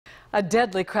A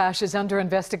deadly crash is under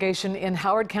investigation in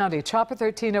Howard County. Chopper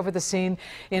 13 over the scene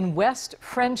in West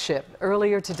Friendship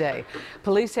earlier today.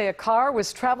 Police say a car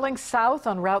was traveling south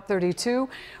on Route 32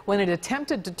 when it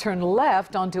attempted to turn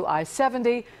left onto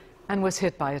I-70 and was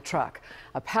hit by a truck.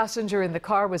 A passenger in the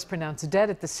car was pronounced dead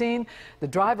at the scene. The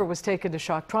driver was taken to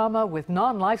shock trauma with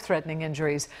non-life-threatening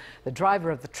injuries. The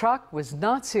driver of the truck was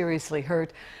not seriously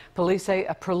hurt. Police say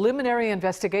a preliminary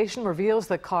investigation reveals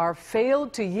the car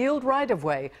failed to yield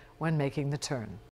right-of-way when making the turn.